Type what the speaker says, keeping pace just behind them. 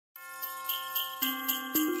Hey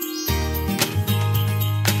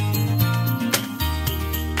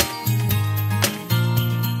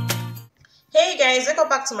guys, welcome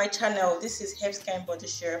back to my channel. This is Mechine Body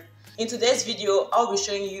Share. In today's video, I'll be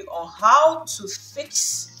showing you on how to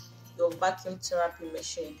fix your vacuum therapy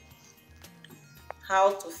machine.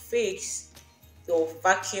 How to fix your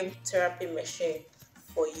vacuum therapy machine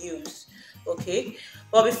for use. Okay,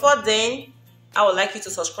 but before then, I would like you to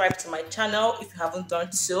subscribe to my channel if you haven't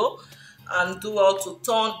done so, and do well to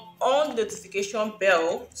turn on the notification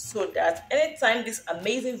bell so that anytime these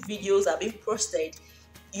amazing videos are being posted,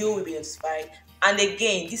 you will be notified. And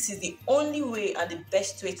again, this is the only way and the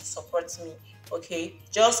best way to support me. Okay,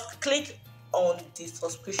 just click on the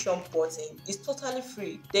subscription button. It's totally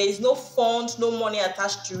free. There is no funds, no money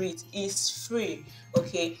attached to it. It's free.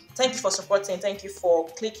 Okay, thank you for supporting. Thank you for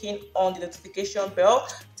clicking on the notification bell.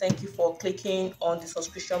 Thank you for clicking on the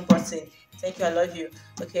subscription button. Thank you. I love you.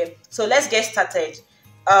 Okay, so let's get started.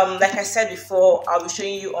 Like I said before, I'll be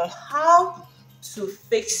showing you on how to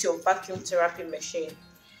fix your vacuum therapy machine.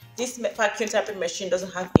 This vacuum therapy machine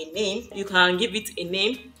doesn't have a name. You can give it a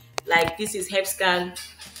name, like this is Hepscan,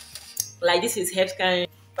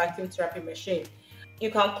 vacuum therapy machine. You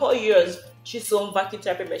can call yours Chisholm vacuum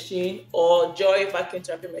therapy machine or Joy vacuum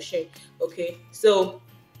therapy machine. Okay, so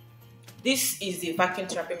this is the vacuum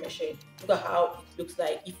therapy machine. Look at how it looks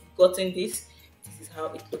like. If you've gotten this is how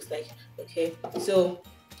it looks like. Okay, so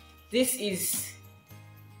this is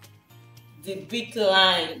the big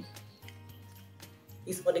line.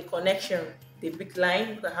 Is for the connection. The big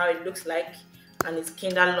line, look at how it looks like, and it's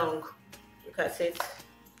kinda long. Look at it.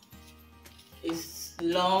 It's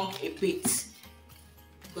long a bit.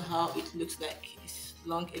 Look at how it looks like. It's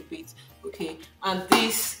long a bit. Okay, and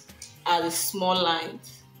these are the small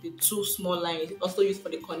lines. The two small lines, also used for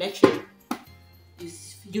the connection.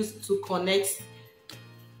 It's used to connect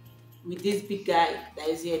with this big guy that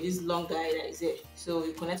is here, this long guy that is here. So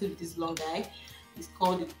you connect it with this long guy. It's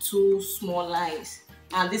called the two small lines.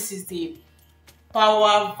 And this is the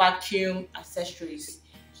power vacuum accessories.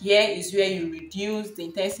 Here is where you reduce the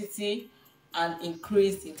intensity and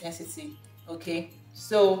increase the intensity. Okay,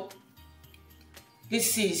 so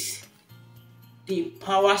this is the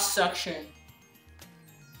power suction.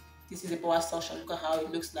 This is the power suction. Look at how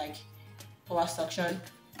it looks like. Power suction.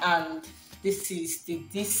 And this is the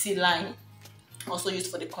DC line, also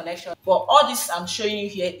used for the connection. But all this I'm showing you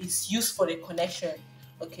here is used for the connection.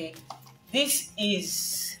 Okay, these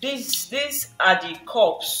are the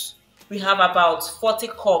cups. We have about 40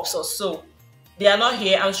 cups or so. They are not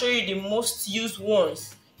here. I'll show you the most used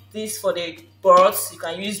ones. This for the birds. You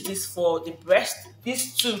can use this for the breast.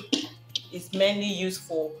 This too is mainly used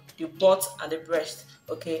for the butt and the breast.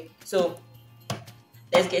 Okay, so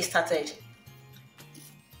let's get started.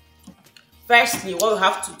 Firstly, what we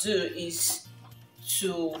have to do is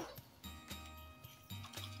to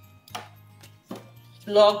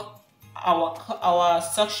plug our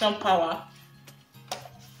suction power.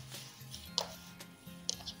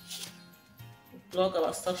 Plug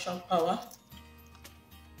our suction power.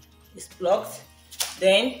 It's plugged.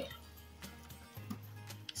 Then,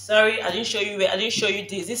 sorry, I didn't show you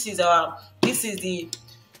this. This is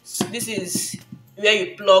where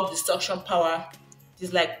you plug the suction power. This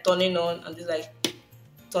is like turning on, and this is like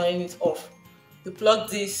turning it off. You plug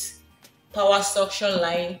this power suction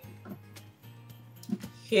line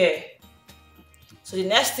here. So the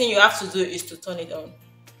next thing you have to do is to turn it on.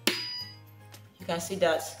 You can see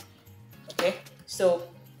that. Okay, so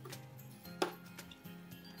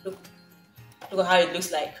look at how it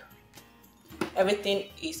looks like. Everything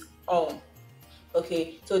is on.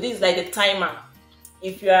 Okay, so this is like the timer.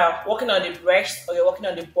 If you are working on the breast or you're working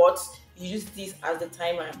on the butt, you use this as the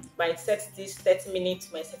timer. You might set this 30 minutes,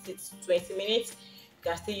 you might set it 20 minutes. You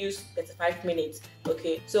can still use 35 minutes.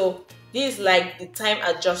 Okay, so this is like the time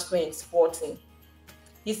adjustment button.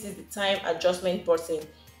 This is the time adjustment button.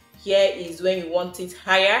 Here is when you want it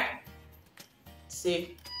higher.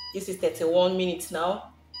 See, this is 31 minutes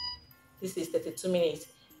now. This is 32 minutes.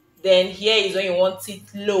 Then here is when you want it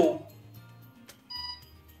low.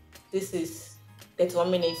 This is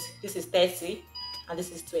 31 minutes. This is 30, and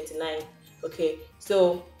this is 29. Okay,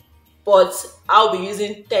 so but I'll be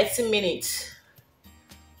using 30 minutes.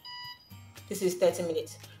 This is 30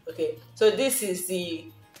 minutes. Okay, so this is the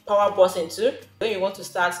power button too. When you want to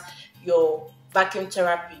start your vacuum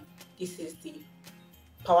therapy, this is the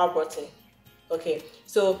power button. Okay,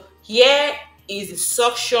 so here is the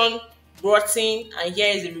suction button and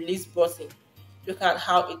here is the release button. Look at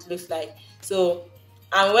how it looks like. So,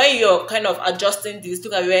 and when you're kind of adjusting this,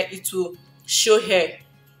 look at where it will show here.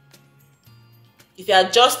 If you're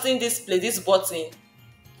adjusting this place, this button,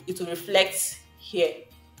 it will reflect here.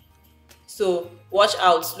 So watch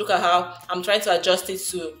out. Look at how I'm trying to adjust it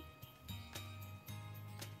to.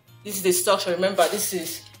 This is the suction. Remember, this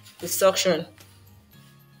is the suction.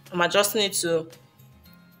 I'm adjusting it to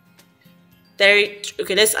 30.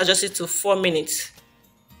 Okay, let's adjust it to 4 minutes.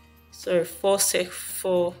 Sorry,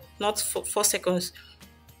 4 not 4 seconds.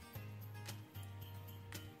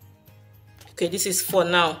 Okay, this is 4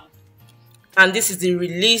 now. And this is the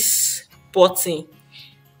release button.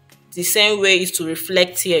 The same way is to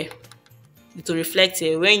reflect here. It will reflect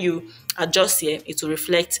here. When you adjust here, it will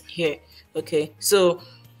reflect here. Okay, so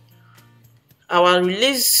our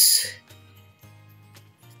release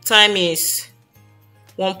time is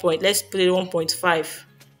 1 point. Let's put it 1.5.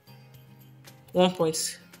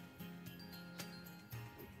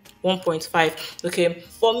 1.5. Okay,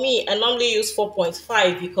 for me, I normally use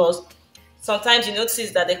 4.5 because sometimes you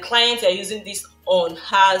notice that the client you're using this on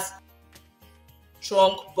has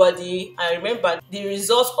strong body. And remember, the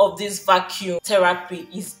result of this vacuum therapy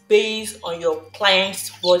is based on your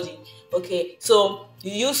client's body. Okay, so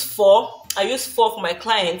you use 4. I use 4 for my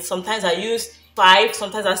clients. Sometimes I use 5.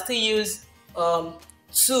 Sometimes I still use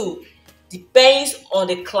 2. Depends on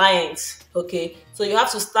the client. Okay, so you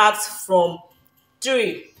have to start from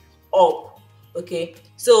 3 up. Okay,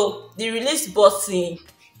 so the release button.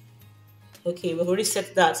 Okay, we've already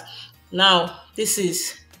set that. Now this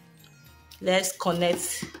is, let's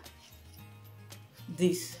connect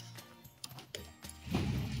this.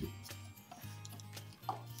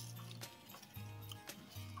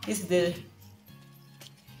 This is the,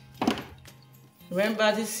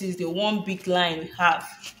 remember, this is the one big line we have.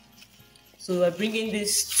 So we're bringing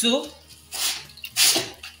this 2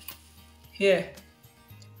 here,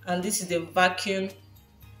 and this is the vacuum.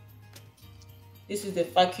 This is the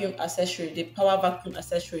vacuum accessory, the power vacuum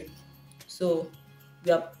accessory. So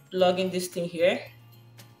we are plugging this thing here.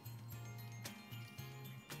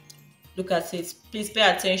 Look at it. Please pay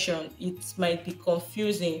attention. It might be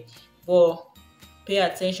confusing, but pay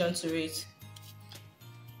attention to it.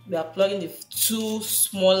 We are plugging the 2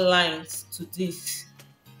 small lines to this.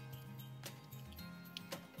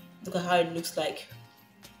 Look at how it looks like.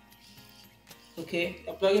 Okay, we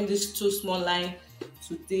are plugging these 2 small lines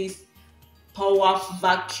to this power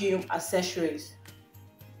vacuum accessories.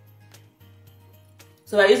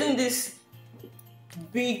 So we're using this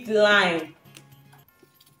big line.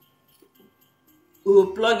 We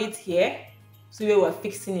will plug it here. See where we're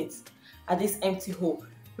fixing it, at this empty hole.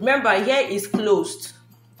 Remember, here is closed,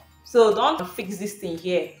 so don't fix this thing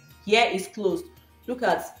here. Here is closed. Look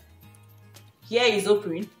at, here is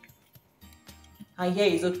open and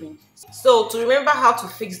here is open. So to remember how to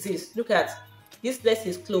fix this, look at this place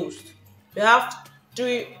is closed. We have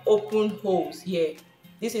 3 open holes here.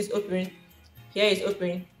 This is open, here is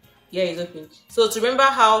open, here is open. So to remember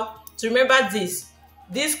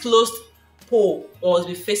this closed pole must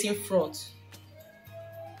be facing front.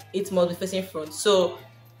 It must be facing front. So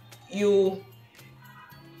you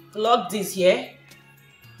plug this here.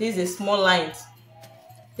 This is a small line.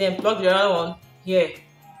 Then plug the other one here.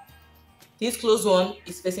 This closed one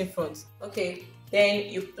is facing front. Okay, then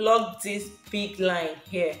you plug this big line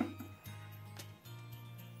here.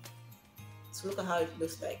 So look at how it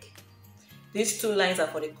looks like. These 2 lines are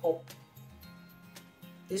for the cup.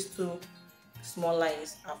 These 2 small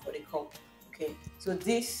lines are for the cup. Okay, so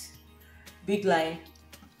this big line,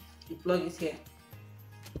 you plug it here.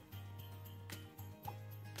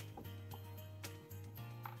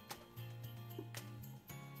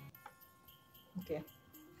 Okay,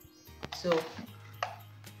 so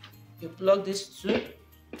you plug this 2. Look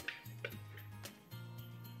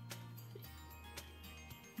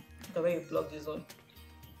at where you plug this on.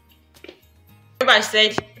 Remember I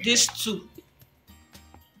said these 2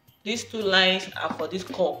 lines are for these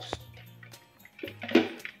cups.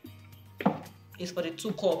 It's for the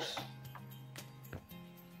 2 cups.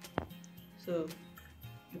 So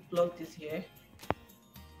you plug this here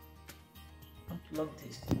and plug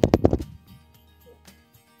this.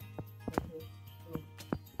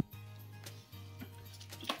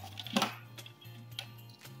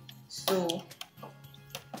 So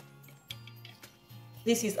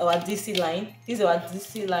this is our DC line. This is our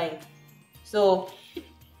DC line. So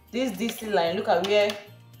this DC line, look at where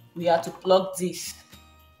we have to plug this.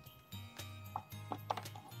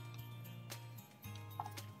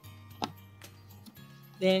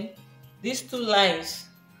 Then these 2 lines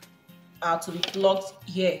are to be plugged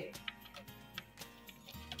here.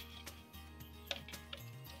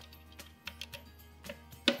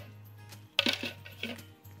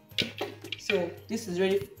 So this is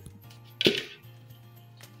ready.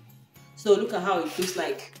 So look at how it looks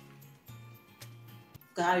like.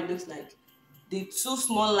 Look at how it looks like. The two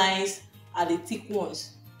small lines are the thick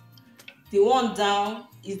ones. The one down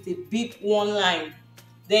is the big one line.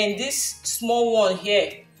 Then this small one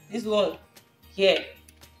here, this one here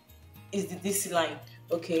is the DC line.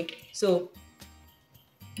 Okay, so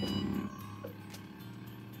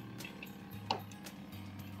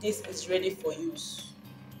this is ready for use.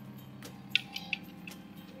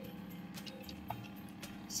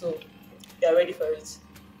 So you are ready for it.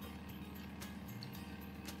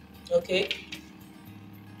 Okay.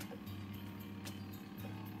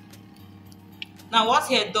 Now what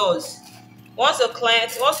here does, once you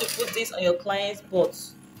put this on your client's board,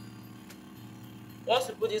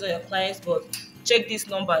 check these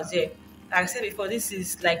numbers here. Like I said before, this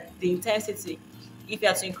is like the intensity, if you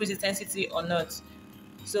have to increase intensity or not.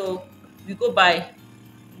 So we go by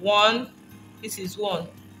 1, this is 1,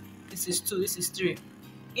 this is 2, this is 3.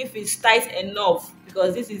 If it's tight enough,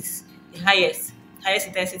 because this is the highest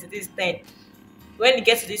intensity, this is 10. When it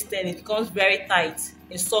gets to this 10, it becomes very tight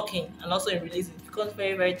in sucking and also in releasing. It becomes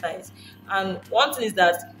very, very tight. And one thing is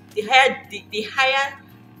that the higher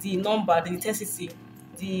the number, the intensity,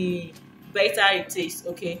 the better it is.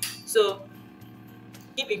 Okay, so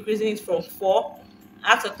keep increasing it from 4.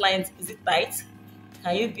 Ask your client, is it tight?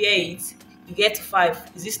 Can you bear it? You get to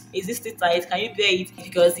 5. Is this still tight? Can you bear it?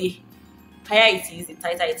 Because the higher it is, the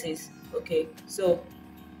tighter it is. Okay, so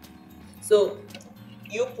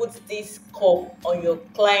you put this cup on your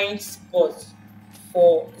client's butt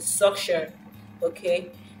for the suction.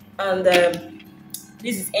 Okay, and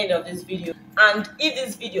this is end of this video. And if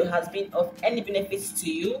this video has been of any benefits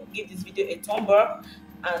to you, give this video a thumb up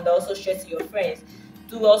and also share to your friends.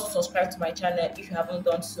 Do also subscribe to my channel if you haven't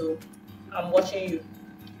done so. I'm watching you.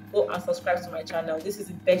 Go and subscribe to my channel. This is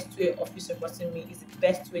the best way of you supporting me. It's the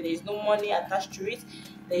best way. There is no money attached to it.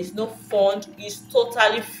 There is no fund. It's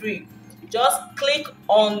totally free. Just click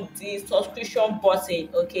on the subscription button,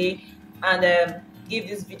 okay, and give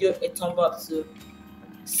this video a thumb up too.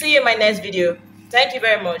 See you in my next video. Thank you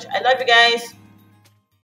very much. I love you guys.